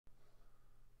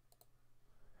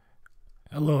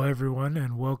Hello everyone,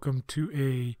 and welcome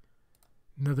to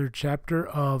another chapter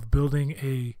of building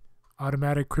a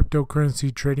automatic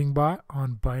cryptocurrency trading bot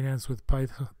on Binance with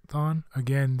Python.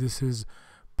 Again, this is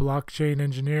Blockchain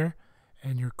Engineer,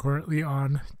 and you're currently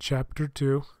on chapter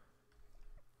 2.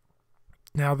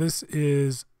 Now this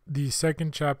is the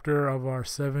second chapter of our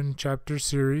 7-chapter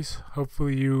series.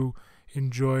 Hopefully you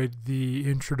enjoyed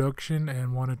the introduction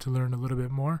and wanted to learn a little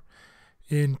bit more.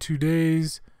 In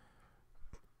today's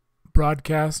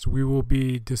broadcast, we will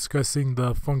be discussing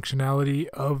the functionality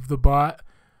of the bot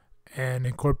and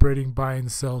incorporating buy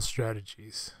and sell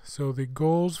strategies. So the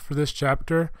goals for this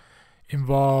chapter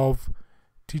involve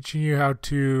teaching you how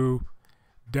to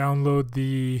download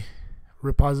the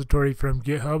repository from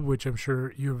Github, which I'm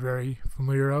sure you're very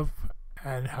familiar of,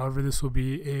 and however this will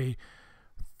be a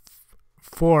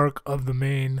fork of the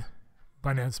main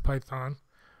Binance Python.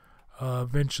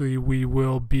 Eventually we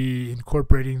will be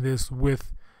incorporating this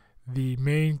with the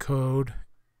main code.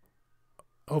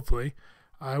 Hopefully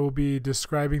I will be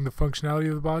describing the functionality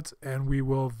of the bots, and we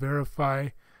will verify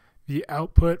the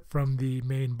output from the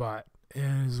main bot,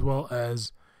 as well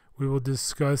as we will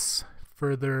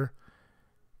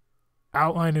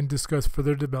outline and discuss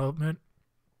further development.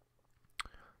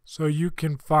 So you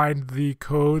can find the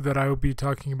code that I will be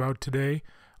talking about today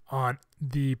on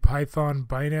the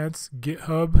Python-Binance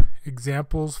GitHub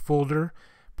examples folder,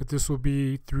 but this will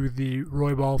be through the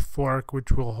Roibal fork,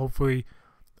 which will hopefully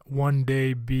one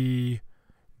day be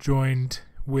joined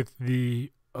with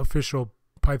the official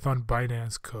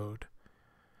Python-Binance code.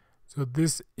 So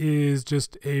this is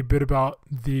just a bit about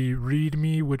the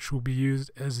README, which will be used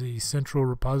as a central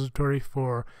repository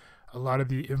for a lot of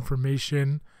the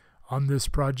information on this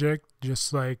project,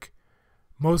 just like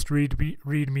most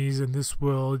READMEs, and this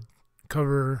will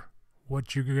cover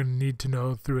what you're going to need to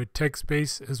know through a text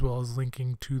base, as well as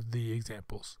linking to the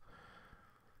examples.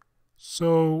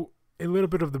 So a little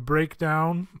bit of the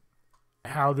breakdown,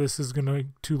 how this is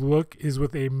going to look, is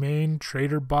with a main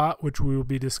trader bot, which we will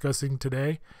be discussing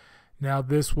today. Now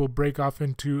this will break off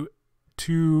into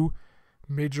two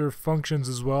major functions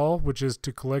as well, which is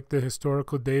to collect the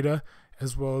historical data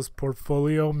as well as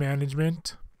portfolio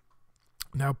management.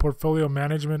 Now portfolio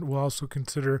management will also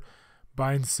consider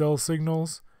buy and sell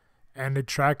signals, and to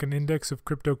track an index of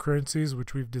cryptocurrencies,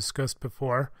 which we've discussed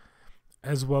before,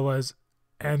 as well as,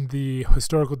 and the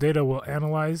historical data will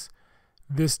analyze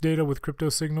this data with crypto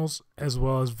signals, as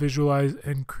well as visualize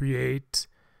and create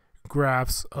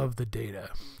graphs of the data.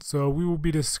 So we will be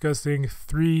discussing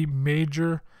 3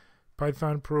 major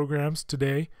Python programs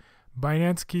today: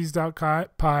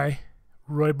 BinanceKeys.py,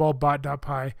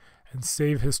 RoibalBot.py, and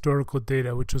Save Historical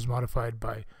Data, which was modified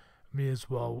by me as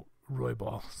well,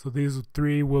 Roibal. So these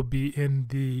 3 will be in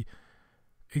the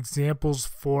examples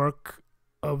fork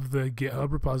of the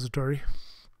GitHub repository.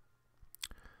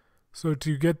 So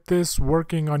to get this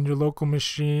working on your local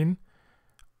machine,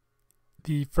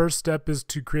 the first step is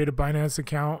to create a Binance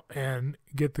account and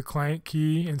get the client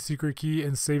key and secret key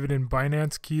and save it in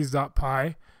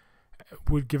BinanceKeys.py,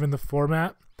 given the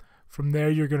format. From there,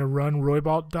 you're going to run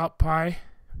RoibalBot.py,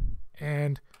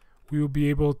 and we will be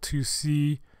able to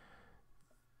see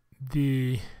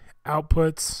the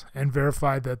outputs and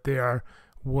verify that they are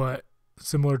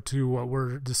similar to what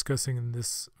we're discussing in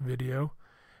this video.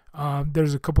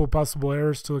 There's a couple of possible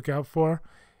errors to look out for.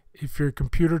 If your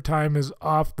computer time is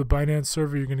off the Binance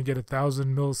server, you're going to get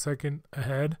 1,000 millisecond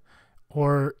ahead,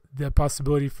 or the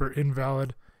possibility for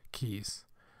invalid keys.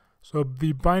 So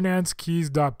the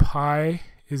BinanceKeys.py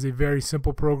is a very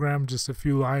simple program, just a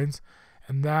few lines,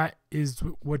 and that is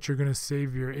what you're going to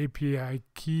save your API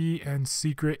key and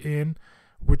secret in,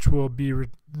 which will be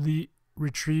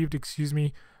retrieved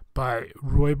by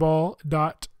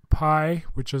RoibalBot.py,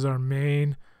 which is our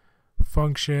main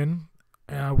function.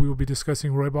 We will be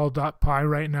discussing RoibalBot.py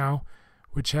right now,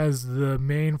 which has the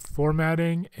main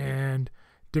formatting and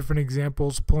different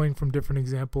examples, pulling from different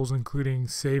examples, including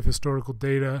save historical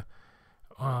data.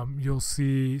 You'll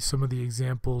see some of the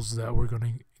examples that we're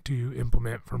going to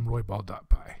implement from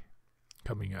Roibal.py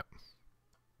coming up.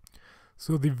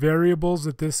 So the variables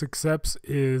that this accepts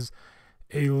is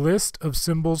a list of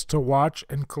symbols to watch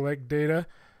and collect data.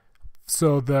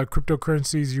 So the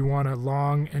cryptocurrencies you want to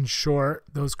long and short,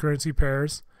 those currency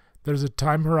pairs. There's a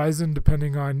time horizon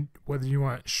depending on whether you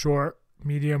want short,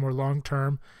 medium, or long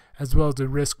term, as well as a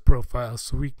risk profile.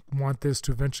 So we want this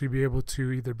to eventually be able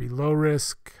to either be low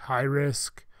risk, high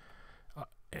risk,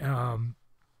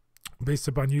 based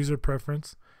upon user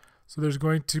preference. So there's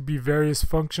going to be various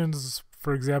functions,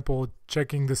 for example,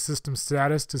 checking the system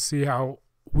status to see how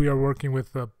we are working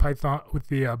with the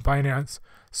Binance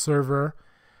server,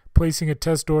 placing a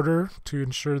test order to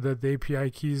ensure that the API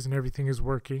keys and everything is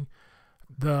working,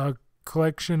 the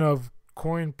collection of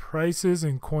coin prices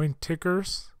and coin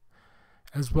tickers,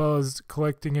 as well as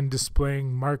collecting and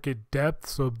displaying market depth,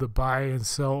 so the buy and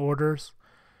sell orders,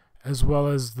 as well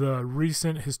as the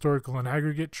recent historical and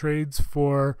aggregate trades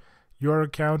for your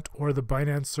account or the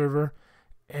Binance server,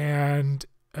 and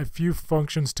a few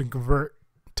functions to convert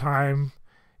time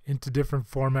into different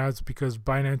formats because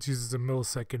Binance uses a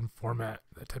millisecond format,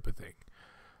 that type of thing.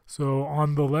 So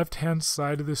on the left hand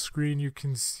side of the screen you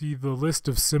can see the list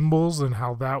of symbols and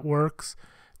how that works.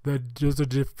 Those are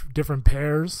different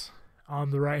pairs. On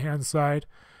the right hand side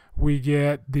we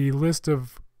get the list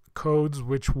of codes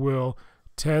which will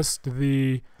test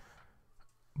the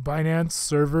Binance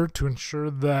server to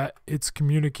ensure that it's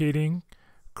communicating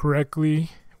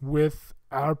correctly with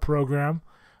our program.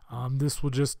 This will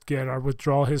just get our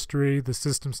withdrawal history, the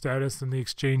system status, and the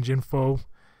exchange info.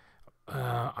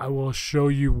 I will show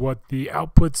you what the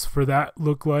outputs for that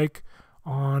look like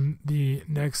on the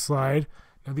next slide.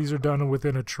 Now these are done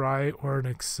within a try or an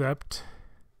accept.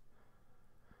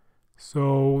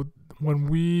 So when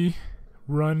we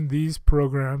run these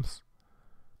programs,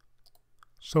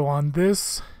 so on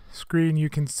this screen you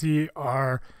can see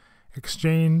our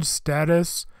exchange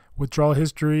status, withdrawal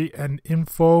history, and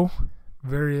info,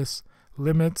 various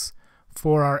limits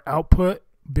for our output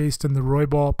based on the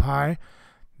Roibal.py.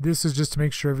 This is just to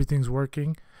make sure everything's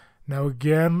working. Now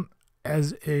again,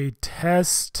 as a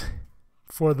test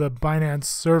for the Binance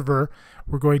server,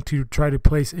 we're going to try to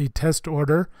place a test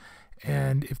order,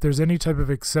 and if there's any type of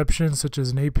exception such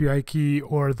as an API key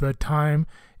or the time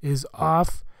is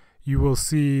off, you will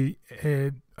see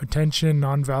a attention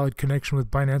non-valid connection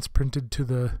with Binance printed to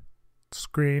the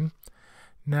screen.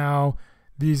 Now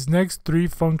these next three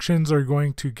functions are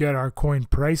going to get our coin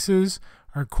prices,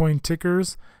 our coin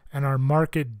tickers, and our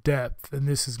market depth, and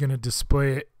this is going to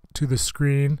display it to the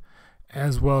screen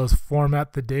as well as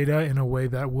format the data in a way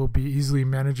that will be easily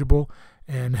manageable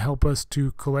and help us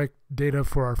to collect data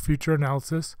for our future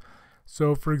analysis.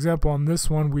 So for example, on this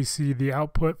one we see the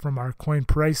output from our coin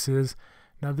prices.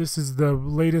 Now this is the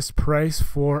latest price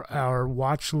for our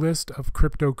watch list of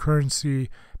cryptocurrency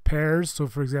pairs. So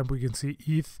for example, you can see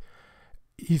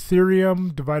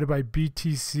Ethereum divided by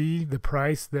BTC, the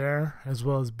price there, as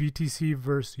well as BTC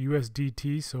versus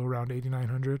USDT, so around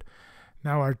 8,900.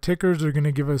 Now our tickers are going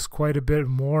to give us quite a bit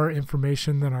more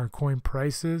information than our coin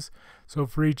prices. So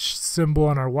for each symbol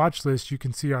on our watch list, you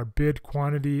can see our bid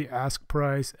quantity, ask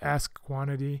price, ask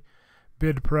quantity,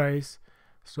 bid price.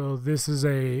 So this is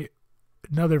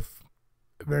another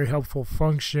very helpful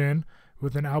function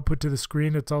with an output to the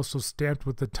screen. It's also stamped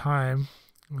with the time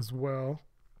as well.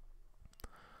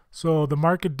 So the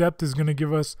market depth is going to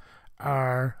give us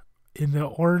our, in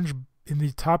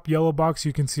the top yellow box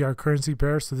you can see our currency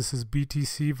pair. So this is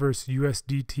BTC versus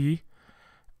USDT,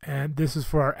 and this is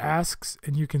for our asks,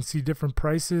 and you can see different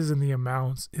prices and the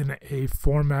amounts in a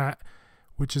format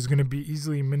which is going to be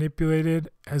easily manipulated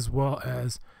as well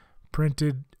as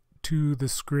printed to the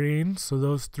screen. So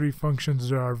those three functions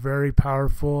are very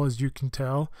powerful, as you can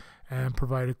tell, and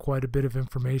provide quite a bit of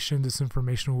information. This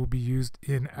information will be used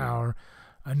in our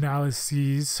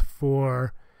analyses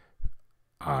for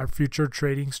our future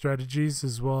trading strategies,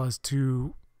 as well as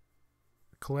to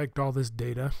collect all this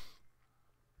data.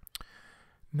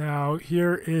 Now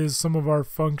here is some of our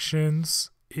functions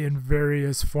in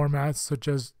various formats, such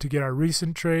as to get our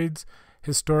recent trades,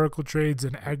 historical trades,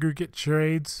 and aggregate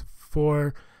trades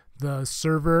for the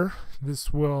server.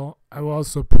 I will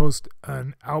also post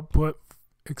an output,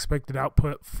 expected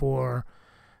output for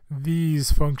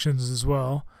these functions as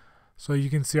well. So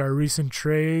you can see our recent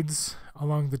trades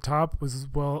along the top, as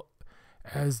well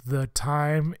as the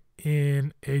time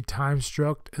in a time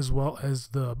struct, as well as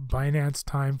the Binance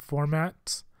time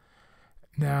formats.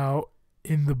 Now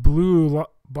in the blue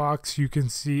box you can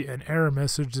see an error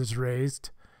message that's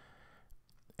raised,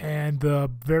 and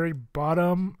the very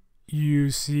bottom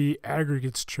you see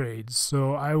aggregates trades.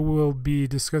 So I will be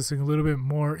discussing a little bit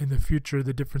more in the future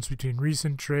the difference between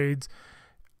recent trades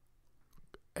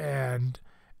and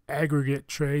aggregate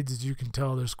trades. As you can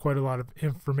tell, there's quite a lot of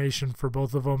information for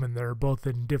both of them, and they're both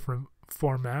in different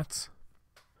formats.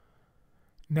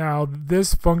 Now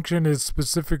this function is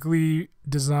specifically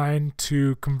designed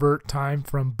to convert time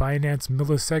from Binance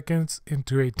milliseconds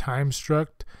into a time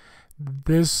struct.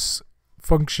 This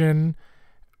function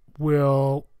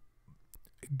will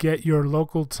get your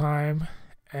local time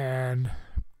and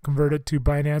convert it to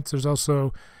Binance. There's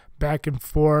also back and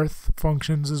forth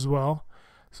functions as well.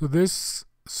 So this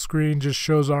screen just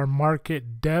shows our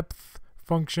market depth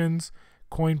functions,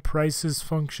 coin prices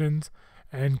functions,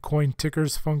 and coin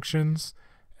tickers functions,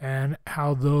 and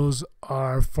how those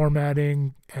are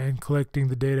formatting and collecting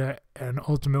the data and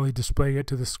ultimately displaying it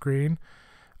to the screen.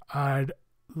 I'd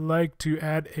like to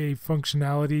add a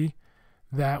functionality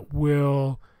that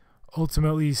will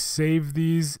ultimately save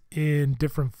these in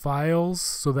different files,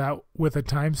 so that with a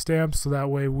timestamp, so that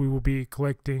way we will be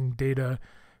collecting data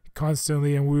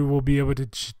constantly and we will be able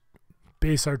to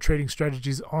base our trading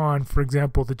strategies on, for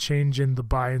example, the change in the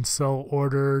buy and sell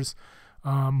orders,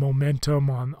 momentum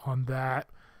on that,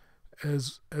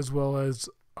 as well as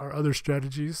our other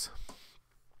strategies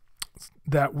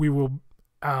that we will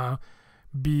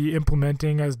be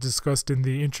implementing as discussed in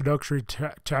the introductory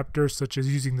chapter, such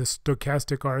as using the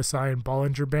stochastic RSI and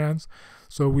Bollinger Bands.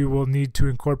 So we will need to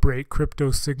incorporate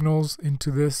crypto signals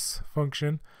into this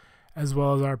function, as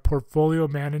well as our portfolio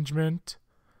management.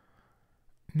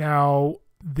 Now,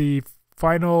 the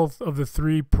final of the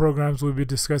three programs we'll be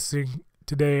discussing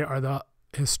today are the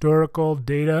historical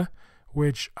data,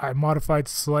 which I modified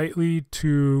slightly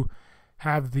to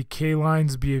have the K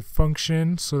lines be a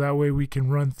function, so that way we can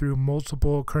run through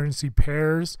multiple currency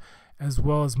pairs as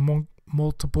well as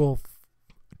multiple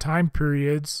time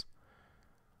periods,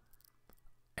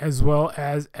 as well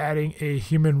as adding a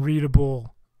human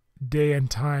readable day and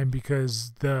time,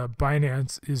 because the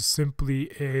Binance is simply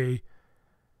a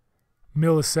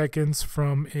milliseconds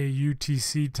from a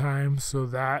UTC time, so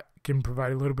that can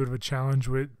provide a little bit of a challenge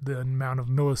with the amount of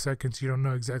milliseconds. You don't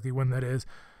know exactly when that is.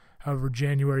 However,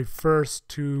 January 1st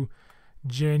to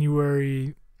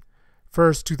January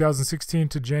 1st, 2016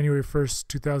 to January 1st,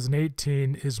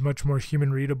 2018 is much more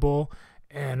human readable,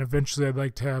 and eventually I'd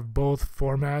like to have both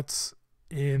formats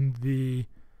in the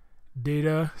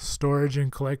data storage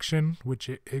and collection, which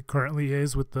it currently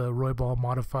is with the Roibal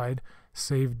modified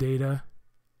save data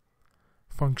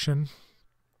function.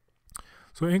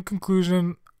 So in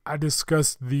conclusion, I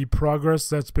discussed the progress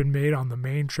that's been made on the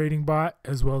main trading bot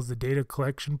as well as the data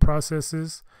collection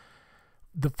processes.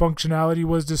 The functionality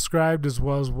was described, as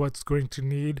well as what's going to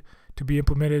need to be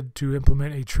implemented to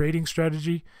implement a trading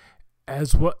strategy,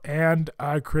 and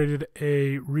I created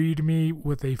a README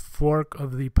with a fork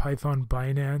of the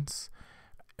Python-Binance.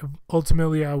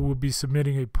 Ultimately, I will be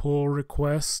submitting a pull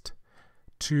request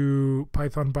to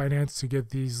Python-Binance to get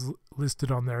these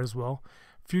listed on there as well.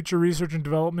 Future research and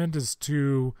development is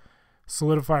to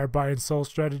solidify our buy and sell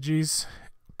strategies,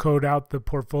 code out the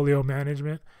portfolio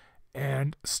management,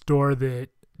 and store the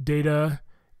data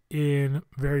in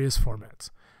various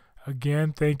formats.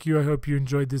 Again, thank you. I hope you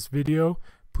enjoyed this video.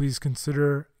 Please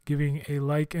consider giving a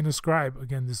like and a subscribe.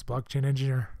 Again, this is Blockchain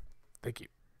Engineer. Thank you.